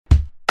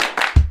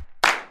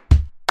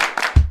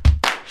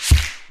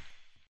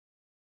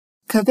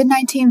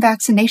COVID-19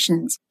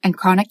 Vaccinations and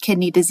Chronic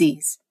Kidney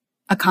Disease,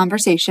 a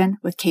conversation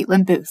with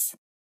Caitlin Booth.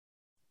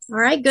 All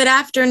right, good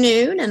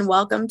afternoon and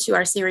welcome to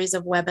our series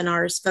of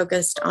webinars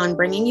focused on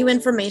bringing you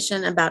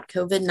information about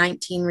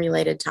COVID-19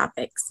 related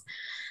topics.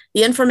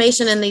 The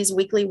information in these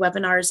weekly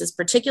webinars is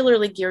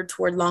particularly geared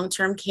toward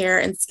long-term care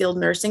and skilled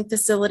nursing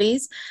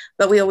facilities,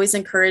 but we always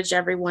encourage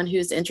everyone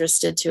who's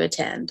interested to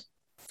attend.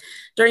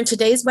 During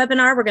today's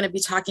webinar, we're going to be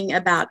talking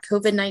about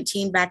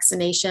COVID-19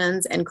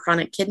 vaccinations and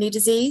chronic kidney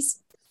disease.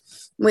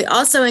 We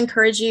also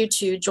encourage you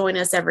to join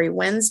us every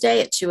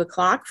Wednesday at 2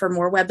 o'clock for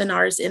more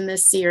webinars in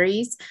this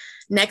series.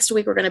 Next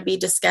week, we're going to be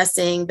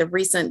discussing the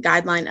recent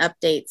guideline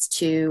updates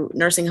to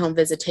nursing home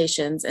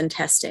visitations and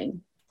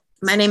testing.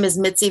 My name is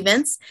Mitzi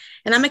Vince,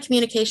 and I'm a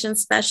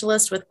communications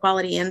specialist with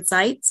Quality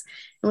Insights.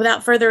 And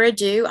without further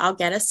ado, I'll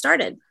get us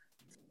started.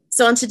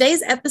 So on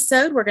today's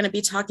episode, we're going to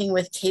be talking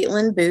with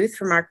Caitlin Booth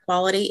from our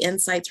Quality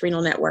Insights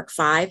Renal Network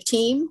 5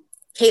 team.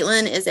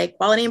 Caitlin is a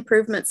quality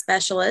improvement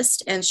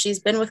specialist, and she's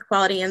been with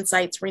Quality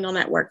Insights Renal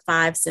Network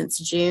 5 since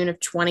June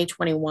of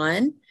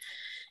 2021.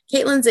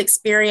 Caitlin's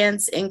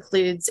experience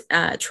includes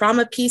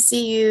trauma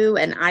PCU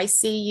and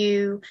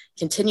ICU,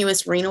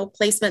 continuous renal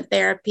placement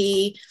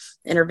therapy,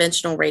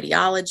 interventional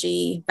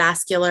radiology,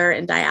 vascular,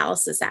 and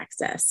dialysis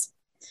access.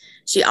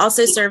 She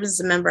also serves as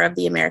a member of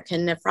the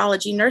American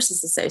Nephrology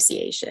Nurses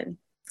Association.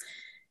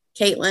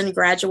 Caitlin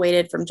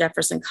graduated from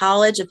Jefferson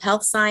College of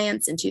Health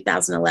Science in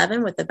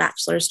 2011 with a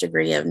bachelor's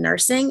degree of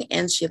nursing,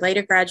 and she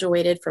later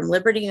graduated from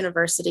Liberty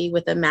University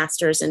with a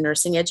master's in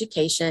nursing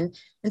education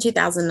in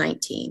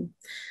 2019.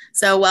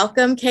 So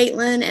welcome,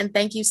 Caitlin, and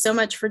thank you so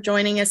much for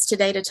joining us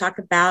today to talk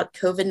about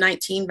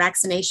COVID-19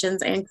 vaccinations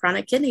and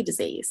chronic kidney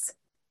disease.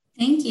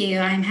 Thank you.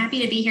 I'm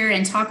happy to be here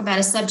and talk about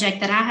a subject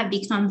that I have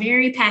become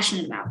very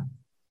passionate about.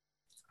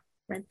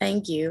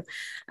 Thank you.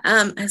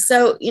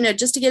 So,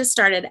 just to get us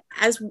started,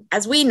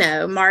 as we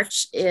know,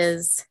 March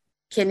is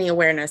Kidney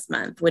Awareness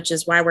Month, which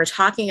is why we're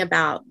talking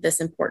about this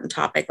important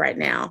topic right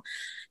now.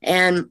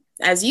 And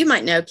as you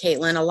might know,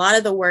 Caitlin, a lot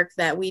of the work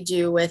that we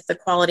do with the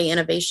Quality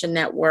Innovation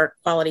Network,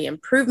 Quality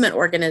Improvement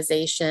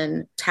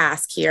Organization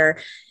task here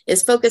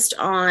is focused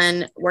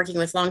on working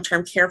with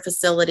long-term care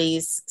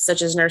facilities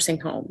such as nursing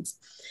homes.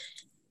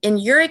 In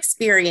your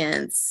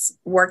experience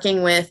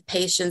working with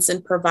patients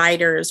and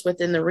providers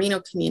within the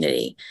renal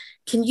community,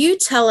 can you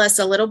tell us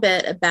a little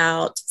bit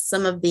about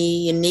some of the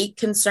unique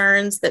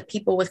concerns that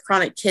people with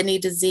chronic kidney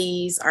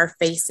disease are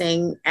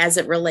facing as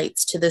it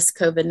relates to this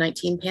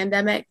COVID-19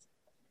 pandemic?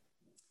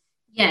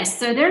 Yes,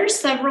 so there are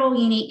several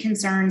unique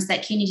concerns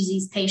that kidney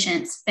disease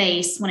patients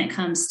face when it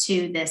comes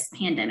to this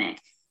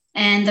pandemic.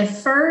 And the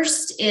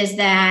first is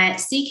that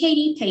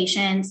CKD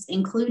patients,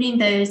 including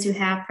those who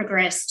have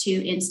progressed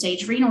to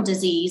end-stage renal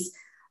disease,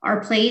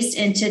 are placed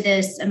into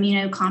this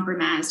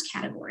immunocompromised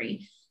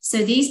category. So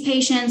these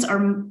patients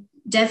are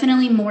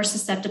definitely more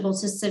susceptible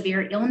to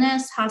severe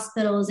illness,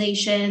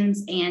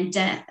 hospitalizations, and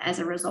death as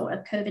a result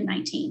of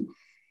COVID-19.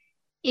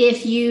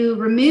 If you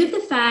remove the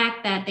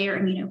fact that they are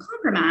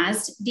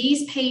immunocompromised,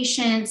 these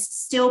patients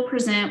still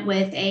present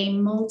with a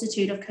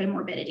multitude of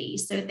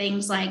comorbidities. So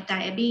things like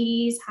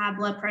diabetes, high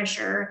blood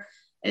pressure,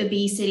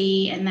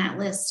 obesity, and that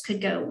list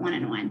could go on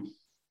and on.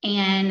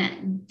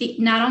 And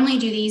not only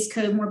do these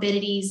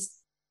comorbidities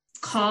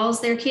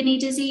cause their kidney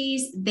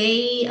disease,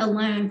 they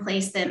alone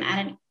place them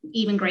at an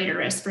even greater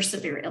risk for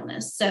severe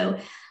illness. So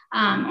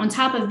on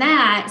top of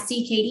that,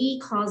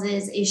 CKD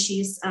causes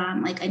issues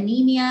like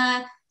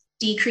anemia,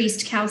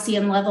 decreased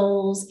calcium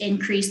levels,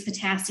 increased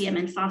potassium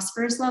and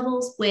phosphorus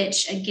levels,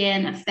 which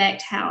again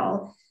affect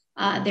how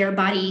their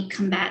body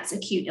combats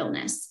acute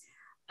illness.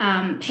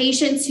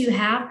 Patients who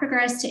have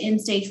progressed to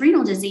end-stage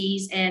renal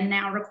disease and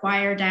now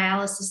require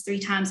dialysis 3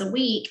 times a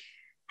week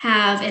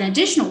have an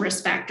additional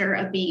risk factor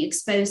of being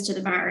exposed to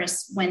the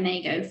virus when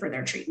they go for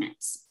their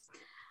treatments.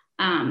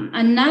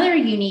 Another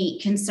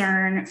unique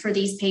concern for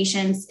these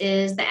patients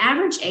is the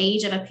average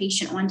age of a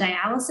patient on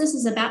dialysis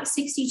is about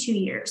 62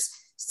 years.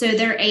 So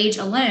their age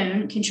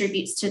alone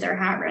contributes to their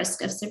high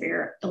risk of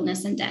severe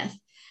illness and death.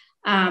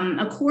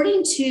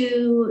 According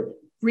to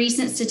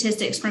recent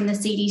statistics from the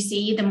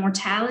CDC, the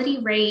mortality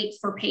rate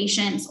for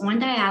patients on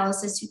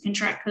dialysis who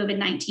contract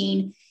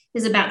COVID-19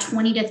 is about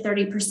 20 to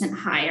 30%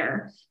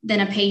 higher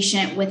than a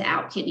patient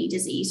without kidney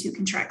disease who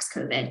contracts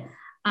COVID.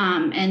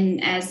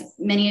 And as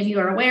many of you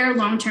are aware,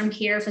 long-term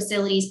care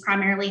facilities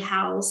primarily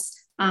house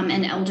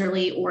an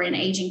elderly or an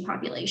aging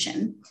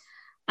population.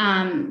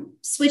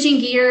 Switching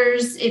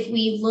gears, if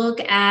we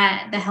look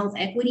at the health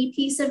equity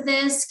piece of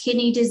this,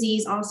 kidney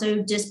disease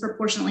also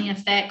disproportionately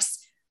affects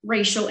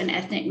racial and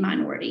ethnic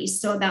minorities.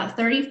 So about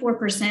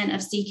 34%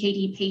 of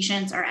CKD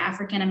patients are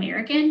African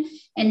American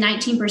and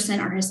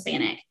 19% are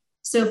Hispanic.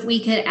 So if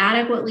we could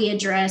adequately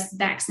address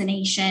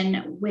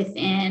vaccination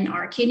within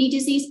our kidney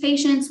disease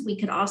patients, we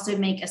could also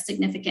make a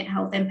significant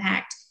health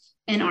impact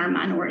in our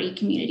minority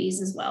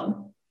communities as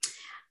well.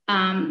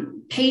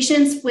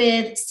 Patients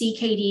with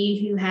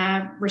CKD who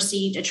have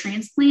received a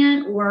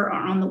transplant or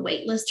are on the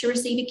wait list to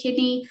receive a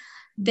kidney,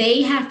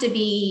 they have to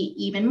be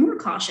even more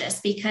cautious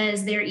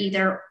because they're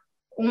either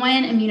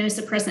on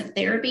immunosuppressant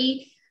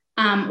therapy,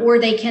 or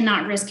they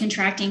cannot risk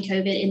contracting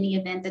COVID in the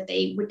event that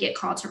they would get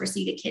called to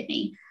receive a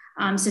kidney.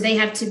 So they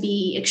have to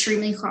be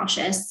extremely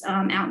cautious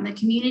out in the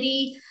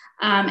community.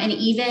 And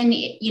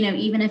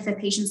even if a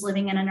patient's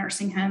living in a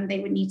nursing home, they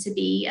would need to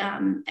be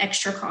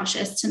extra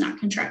cautious to not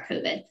contract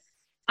COVID.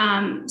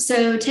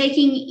 So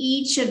taking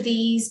each of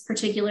these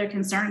particular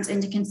concerns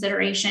into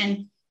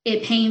consideration,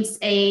 it paints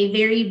a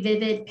very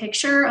vivid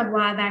picture of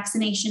why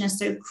vaccination is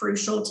so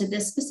crucial to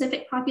this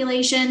specific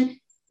population.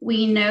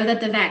 We know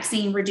that the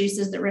vaccine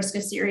reduces the risk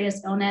of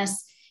serious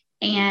illness,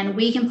 and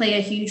we can play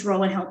a huge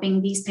role in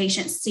helping these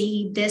patients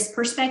see this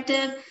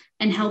perspective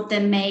and help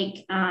them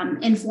make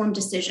informed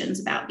decisions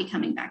about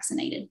becoming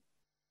vaccinated.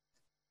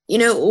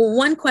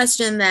 One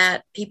question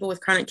that people with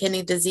chronic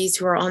kidney disease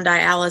who are on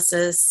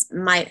dialysis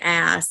might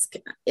ask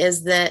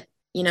is that,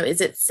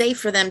 is it safe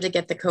for them to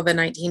get the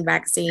COVID-19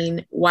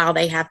 vaccine while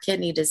they have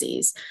kidney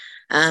disease?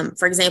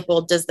 For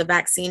example, does the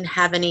vaccine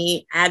have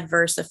any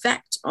adverse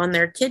effect on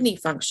their kidney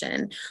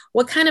function?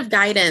 What kind of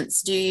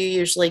guidance do you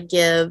usually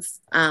give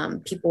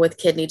people with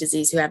kidney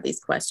disease who have these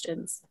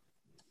questions?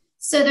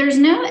 So there's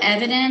no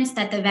evidence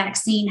that the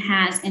vaccine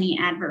has any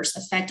adverse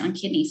effect on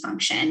kidney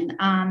function.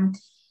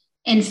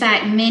 In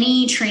fact,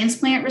 many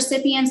transplant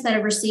recipients that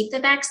have received the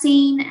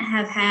vaccine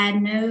have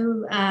had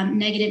no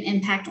negative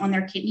impact on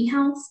their kidney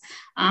health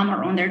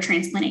or on their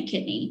transplanted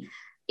kidney.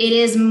 It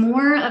is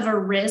more of a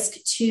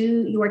risk to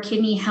your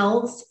kidney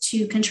health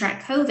to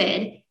contract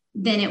COVID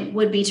than it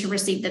would be to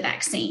receive the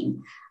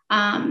vaccine.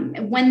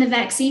 When the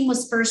vaccine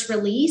was first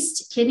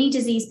released, kidney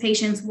disease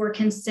patients were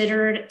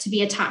considered to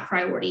be a top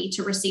priority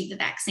to receive the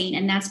vaccine,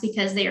 and that's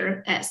because they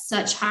are at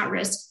such high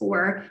risk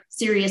for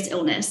serious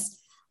illness.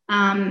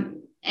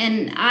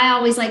 And I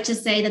always like to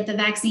say that the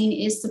vaccine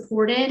is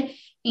supported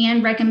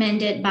and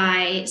recommended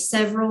by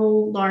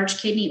several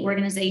large kidney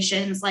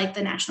organizations like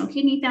the National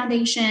Kidney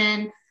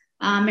Foundation,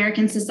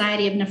 American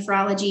Society of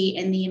Nephrology,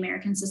 and the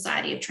American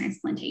Society of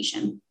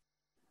Transplantation.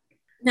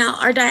 Now,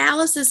 are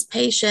dialysis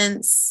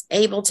patients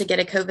able to get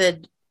a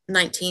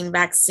COVID-19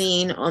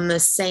 vaccine on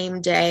the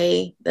same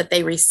day that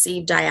they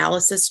receive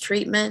dialysis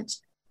treatment?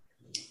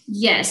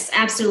 Yes,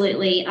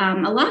 absolutely.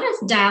 A lot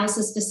of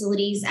dialysis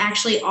facilities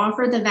actually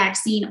offer the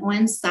vaccine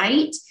on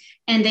site,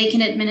 and they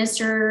can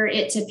administer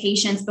it to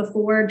patients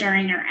before,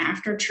 during, or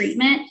after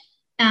treatment.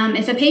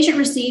 If a patient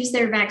receives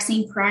their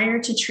vaccine prior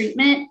to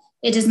treatment,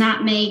 it does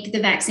not make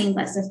the vaccine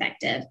less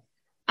effective.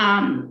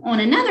 On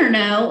another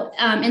note,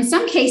 in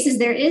some cases,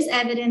 there is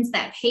evidence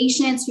that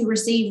patients who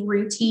receive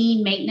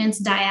routine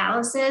maintenance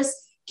dialysis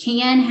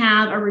can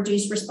have a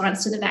reduced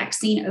response to the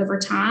vaccine over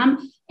time.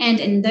 And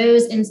in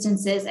those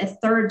instances, a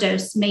third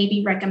dose may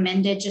be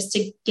recommended just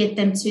to get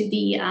them to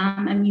the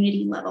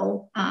immunity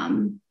level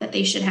that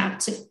they should have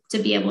to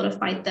be able to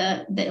fight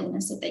the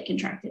illness if they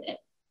contracted it.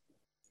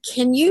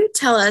 Can you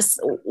tell us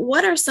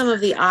what are some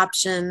of the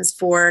options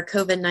for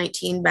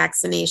COVID-19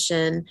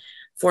 vaccination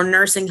for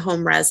nursing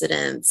home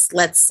residents?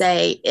 Let's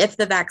say if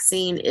the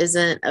vaccine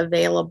isn't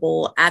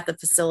available at the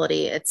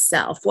facility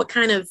itself, what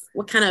kind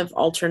of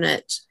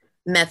alternate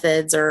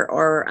methods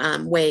or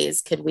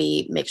ways could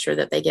we make sure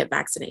that they get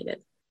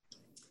vaccinated?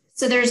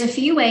 So there's a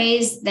few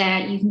ways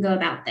that you can go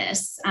about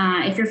this.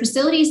 If your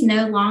facility is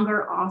no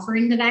longer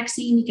offering the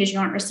vaccine because you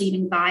aren't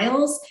receiving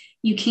vials,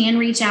 you can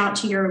reach out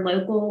to your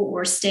local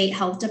or state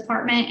health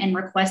department and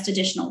request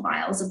additional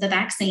vials of the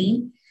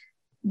vaccine.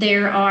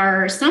 There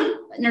are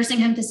some nursing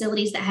home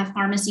facilities that have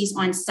pharmacies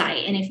on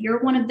site. And if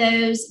you're one of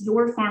those,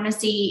 your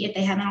pharmacy, if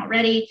they haven't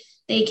already,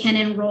 they can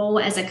enroll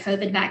as a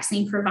COVID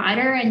vaccine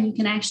provider. And you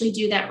can actually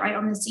do that right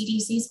on the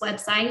CDC's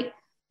website.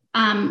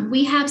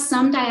 We have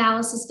some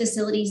dialysis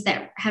facilities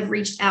that have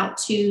reached out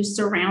to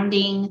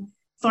surrounding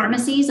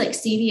pharmacies like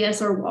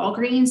CVS or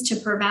Walgreens to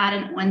provide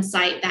an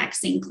on-site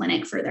vaccine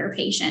clinic for their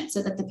patients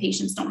so that the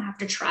patients don't have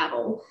to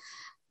travel.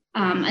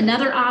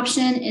 Another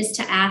option is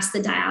to ask the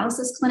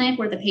dialysis clinic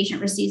where the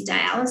patient receives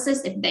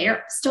dialysis if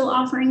they're still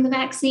offering the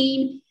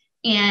vaccine.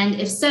 And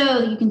if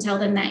so, you can tell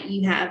them that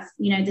you have,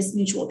 this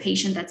mutual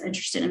patient that's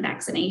interested in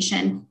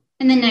vaccination.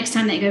 And then next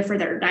time they go for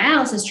their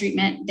dialysis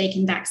treatment, they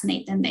can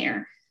vaccinate them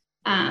there.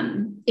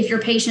 If your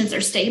patients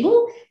are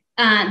stable,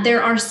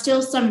 there are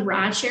still some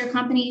rideshare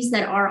companies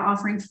that are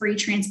offering free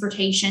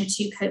transportation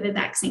to COVID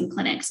vaccine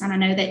clinics. And I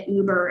know that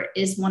Uber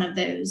is one of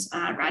those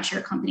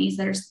rideshare companies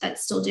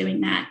that's still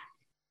doing that.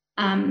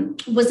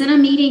 Was in a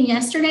meeting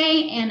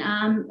yesterday, and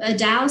a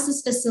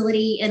dialysis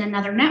facility in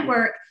another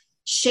network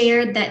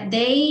shared that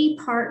they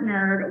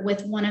partnered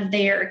with one of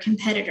their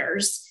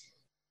competitors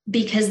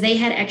because they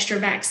had extra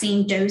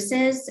vaccine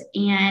doses,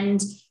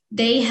 and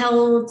they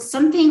held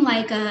something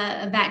like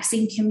a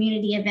vaccine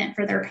community event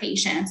for their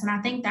patients. And I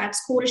think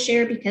that's cool to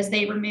share because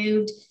they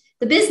removed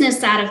the business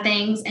side of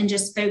things and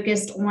just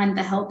focused on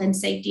the health and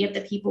safety of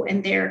the people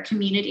in their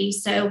community.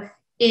 So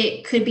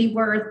it could be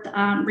worth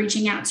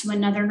reaching out to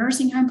another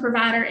nursing home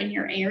provider in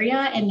your area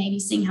and maybe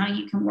seeing how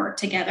you can work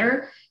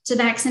together to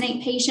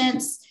vaccinate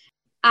patients.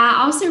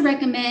 I also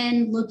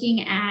recommend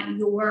looking at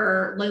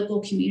your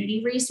local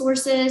community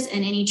resources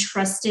and any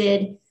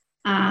trusted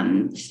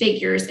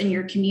figures in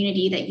your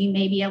community that you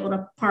may be able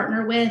to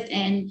partner with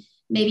and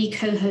maybe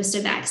co-host a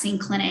vaccine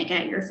clinic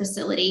at your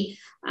facility.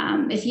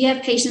 If you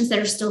have patients that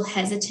are still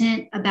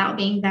hesitant about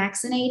being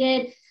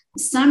vaccinated,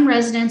 some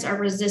residents are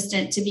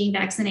resistant to being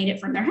vaccinated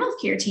from their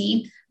healthcare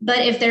team, but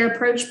if they're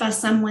approached by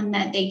someone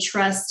that they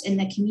trust in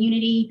the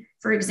community,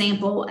 for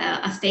example,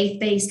 a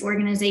faith-based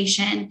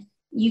organization,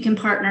 you can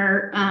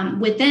partner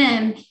with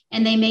them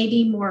and they may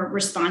be more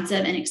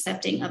responsive and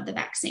accepting of the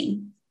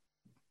vaccine.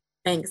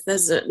 Thanks.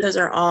 Those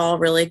are all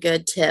really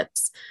good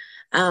tips.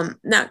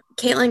 Now,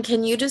 Caitlin,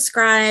 can you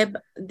describe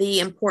the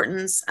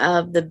importance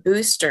of the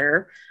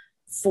booster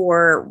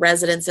for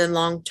residents in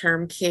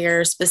long-term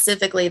care,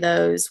 specifically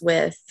those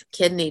with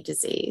kidney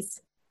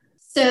disease?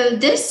 So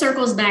this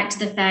circles back to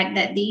the fact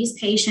that these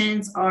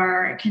patients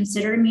are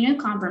considered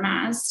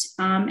immunocompromised.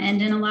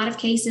 And in a lot of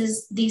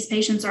cases, these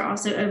patients are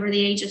also over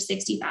the age of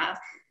 65.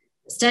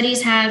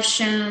 Studies have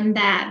shown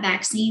that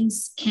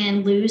vaccines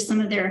can lose some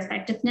of their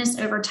effectiveness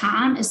over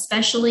time,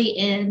 especially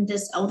in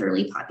this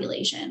elderly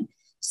population.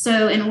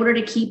 So in order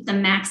to keep the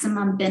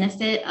maximum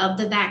benefit of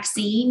the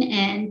vaccine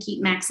and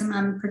keep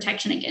maximum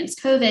protection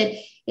against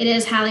COVID, it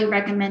is highly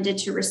recommended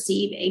to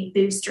receive a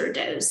booster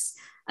dose.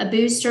 A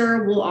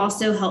booster will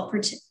also help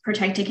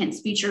protect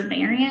against future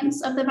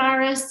variants of the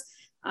virus.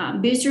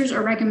 Boosters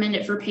are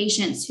recommended for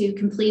patients who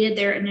completed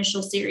their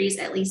initial series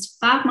at least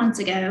 5 months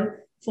ago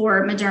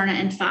for Moderna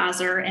and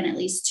Pfizer, and at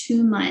least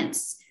 2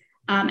 months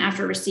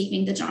after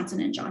receiving the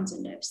Johnson &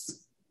 Johnson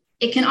dose.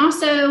 It can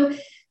also,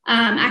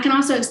 I can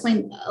also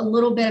explain a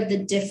little bit of the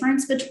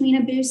difference between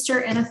a booster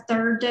and a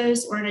third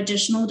dose or an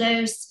additional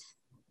dose.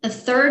 A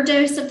third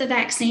dose of the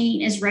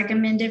vaccine is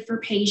recommended for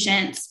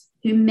patients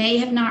who may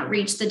have not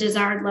reached the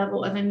desired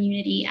level of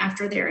immunity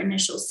after their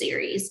initial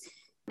series.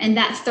 And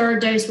that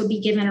third dose would be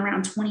given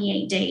around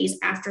 28 days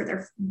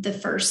after the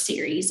first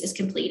series is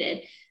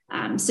completed.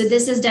 So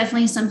this is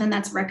definitely something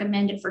that's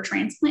recommended for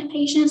transplant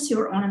patients who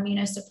are on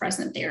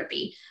immunosuppressant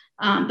therapy,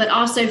 but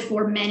also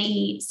for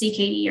many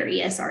CKD or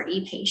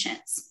ESRD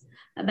patients.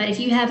 But if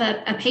you have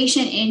a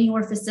patient in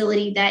your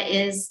facility that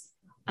is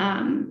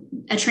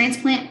a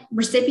transplant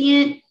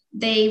recipient,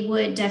 they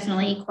would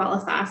definitely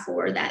qualify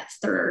for that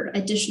third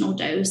additional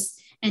dose.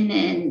 And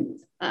then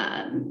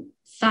 2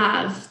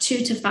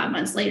 to 5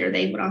 months later,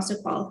 they would also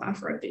qualify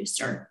for a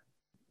booster.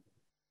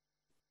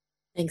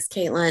 Thanks,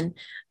 Caitlin.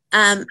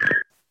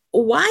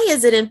 Why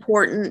is it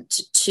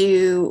important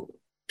to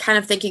kind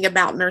of thinking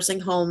about nursing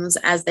homes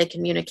as they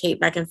communicate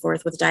back and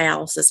forth with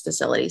dialysis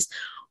facilities?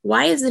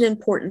 Why is it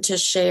important to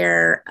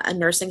share a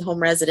nursing home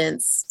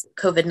resident's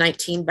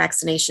COVID-19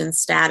 vaccination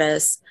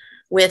status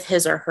with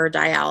his or her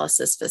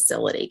dialysis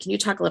facility? Can you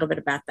talk a little bit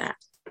about that?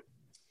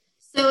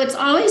 So it's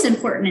always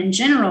important in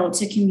general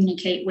to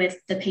communicate with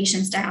the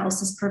patient's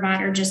dialysis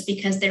provider, just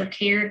because their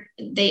care,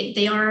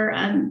 they are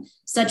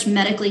such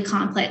medically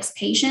complex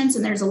patients,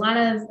 and there's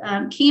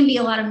can be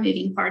a lot of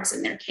moving parts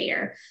in their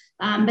care.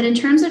 But in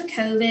terms of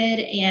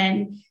COVID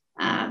and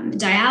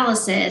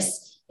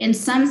dialysis, in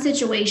some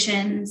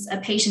situations, a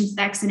patient's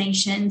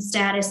vaccination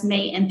status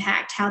may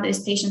impact how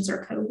those patients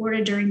are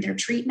cohorted during their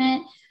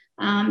treatment.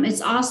 It's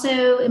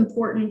also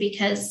important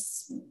because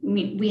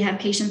we have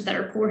patients that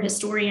are poor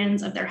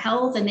historians of their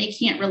health, and they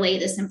can't relay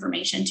this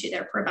information to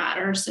their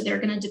provider. So they're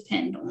going to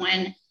depend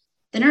on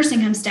the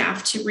nursing home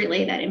staff to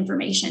relay that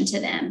information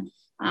to them.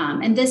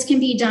 And this can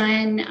be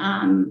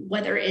done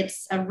whether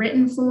it's a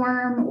written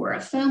form or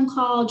a phone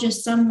call,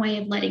 just some way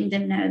of letting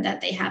them know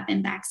that they have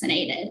been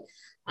vaccinated.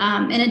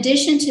 In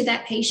addition to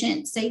that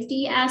patient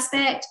safety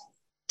aspect,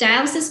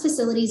 dialysis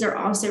facilities are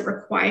also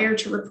required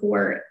to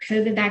report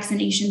COVID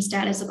vaccination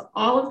status of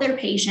all of their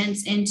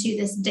patients into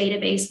this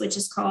database, which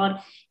is called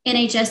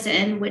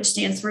NHSN, which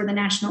stands for the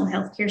National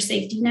Healthcare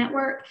Safety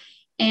Network.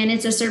 And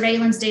it's a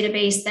surveillance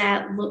database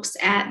that looks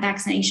at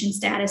vaccination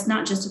status,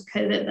 not just of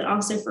COVID, but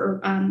also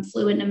for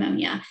flu and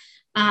pneumonia.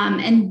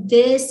 And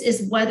this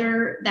is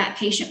whether that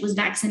patient was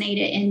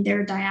vaccinated in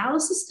their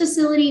dialysis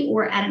facility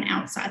or at an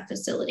outside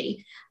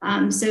facility.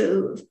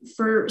 So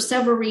for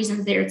several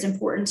reasons there, it's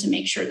important to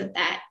make sure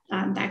that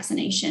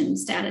vaccination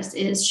status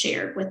is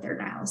shared with their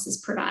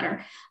dialysis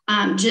provider,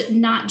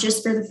 not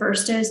just for the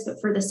first dose, but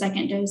for the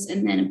second dose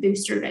and then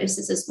booster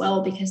doses as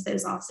well, because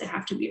those also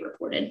have to be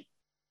reported.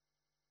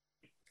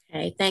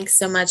 Okay, thanks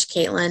so much,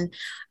 Caitlin.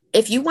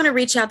 If you want to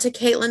reach out to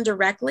Caitlin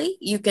directly,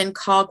 you can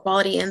call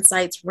Quality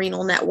Insights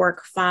Renal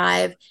Network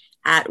 5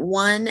 at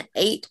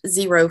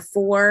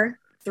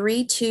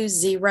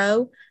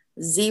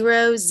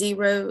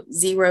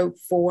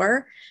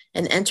 1-804-320-0004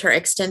 and enter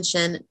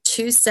extension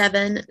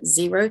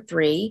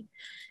 2703.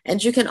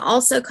 And you can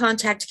also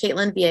contact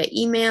Caitlin via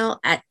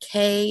email at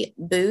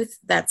kbooth,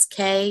 that's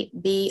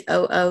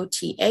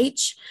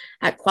KBOOTH,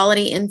 at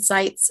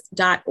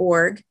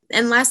qualityinsights.org.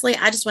 And lastly,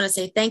 I just want to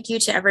say thank you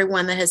to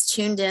everyone that has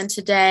tuned in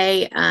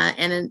today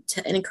and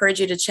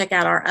encourage you to check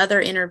out our other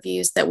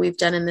interviews that we've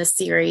done in this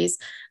series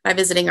by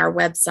visiting our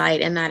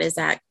website, and that is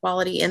at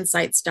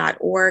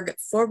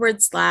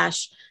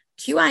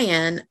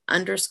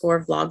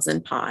qualityinsights.org/QIN_vlogs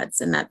and pods.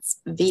 And that's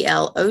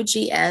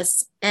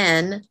VLOGSN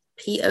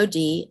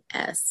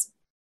PODS.